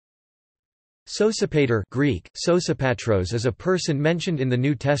Sosipater Greek, Sosipatros is a person mentioned in the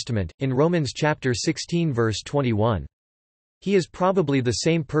New Testament, in Romans chapter 16 verse 21. He is probably the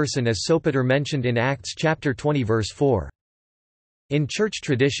same person as Sopater mentioned in Acts chapter 20 verse 4. In church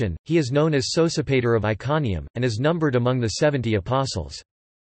tradition, he is known as Sosipater of Iconium, and is numbered among the 70 apostles.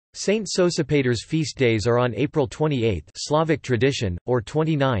 Saint Sosipater's feast days are on April 28 Slavic tradition, or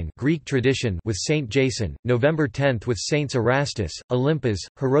 29 Greek tradition with Saint Jason, November 10 with Saints Erastus, Olympus,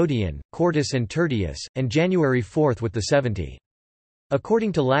 Herodian, Quartus and Tertius, and January 4 with the 70.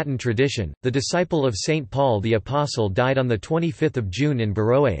 According to Latin tradition, the disciple of Saint Paul the Apostle died on 25 June in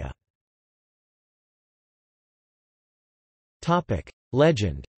Beroea.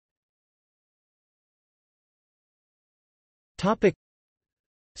 Legend.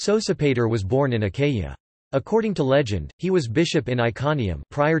 Sosipater was born in Achaia. According to legend, he was bishop in Iconium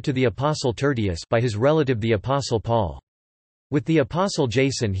prior to the apostle Tertius by his relative the apostle Paul. With the apostle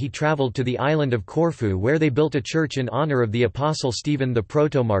Jason he travelled to the island of Corfu where they built a church in honor of the apostle Stephen the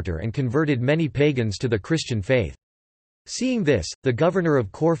protomartyr and converted many pagans to the Christian faith. Seeing this, the governor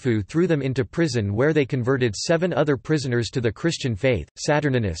of Corfu threw them into prison where they converted 7 other prisoners to the Christian faith,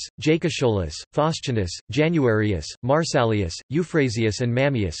 Saturninus, Jacociolus, Faustinus, Januarius, Marsalius, Euphrasius and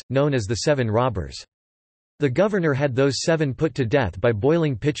Mammius, known as the 7 robbers. The governor had those 7 put to death by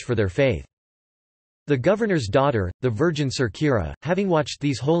boiling pitch for their faith. The governor's daughter, the Virgin Circera, having watched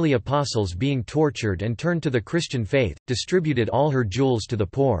these holy apostles being tortured and turned to the Christian faith, distributed all her jewels to the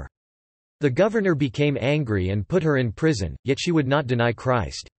poor. The governor became angry and put her in prison, yet she would not deny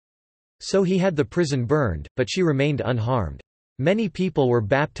Christ. So he had the prison burned, but she remained unharmed. Many people were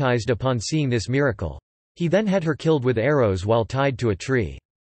baptized upon seeing this miracle. He then had her killed with arrows while tied to a tree.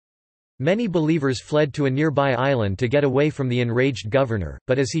 Many believers fled to a nearby island to get away from the enraged governor,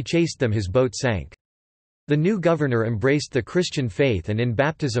 but as he chased them his boat sank. The new governor embraced the Christian faith and in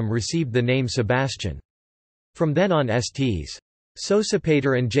baptism received the name Sebastian. From then on Sts.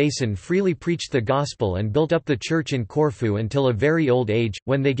 Sosipater and Jason freely preached the gospel and built up the church in Corfu until a very old age,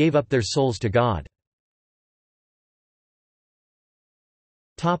 when they gave up their souls to God.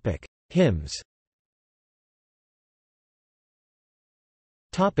 Hymns.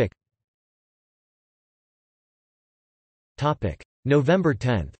 November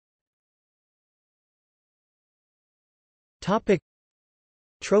 10.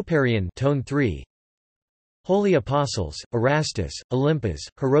 Troparion tone 3. Holy Apostles, Erastus, Olympus,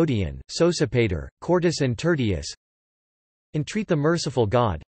 Herodian, Sosipater, Quartus and Tertius. Entreat the merciful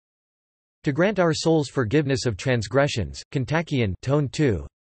God to grant our souls forgiveness of transgressions, Kontakion tone 2.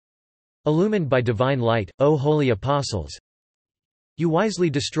 Illumined by divine light, O holy apostles, you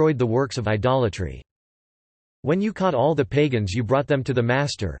wisely destroyed the works of idolatry. When you caught all the pagans you brought them to the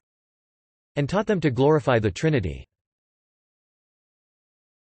Master and taught them to glorify the Trinity.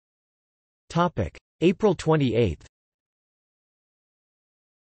 April 28.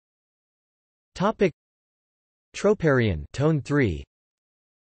 Troparion tone 3.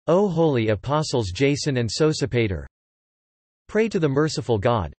 O holy apostles Jason and Sosipater, pray to the merciful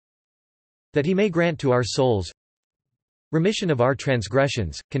God that he may grant to our souls remission of our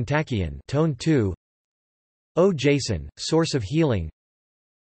transgressions, Kontakion tone 2. O Jason, source of healing,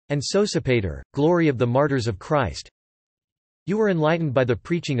 and Sosipater, glory of the martyrs of Christ, you were enlightened by the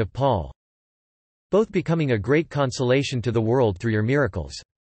preaching of Paul, both becoming a great consolation to the world through your miracles.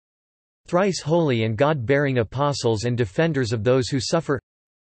 Thrice holy and God-bearing apostles and defenders of those who suffer,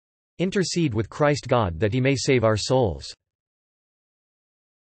 intercede with Christ God that he may save our souls.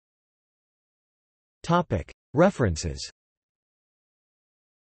 References.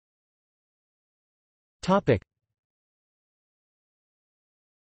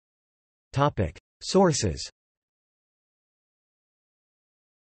 Sources.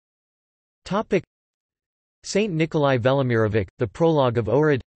 Saint Nikolai Velimirovic, The Prologue of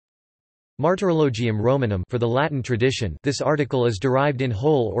Ohrid. Martyrologium Romanum for the Latin tradition. This article is derived in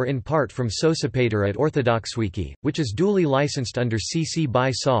whole or in part from Sosipater at OrthodoxWiki, which is duly licensed under CC by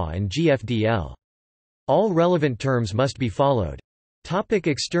SA and GFDL. All relevant terms must be followed.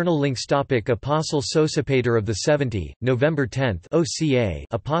 External links. Apostle Sosipater of the 70, November 10 OCA.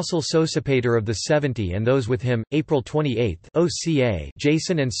 Apostle Sosipater of the 70 and those with him, April 28 OCA.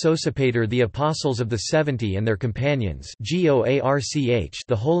 Jason and Sosipater the Apostles of the 70 and their companions GOARCH.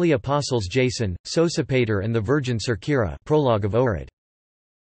 The Holy Apostles Jason, Sosipater and the Virgin Circera. Prologue of Ohrid.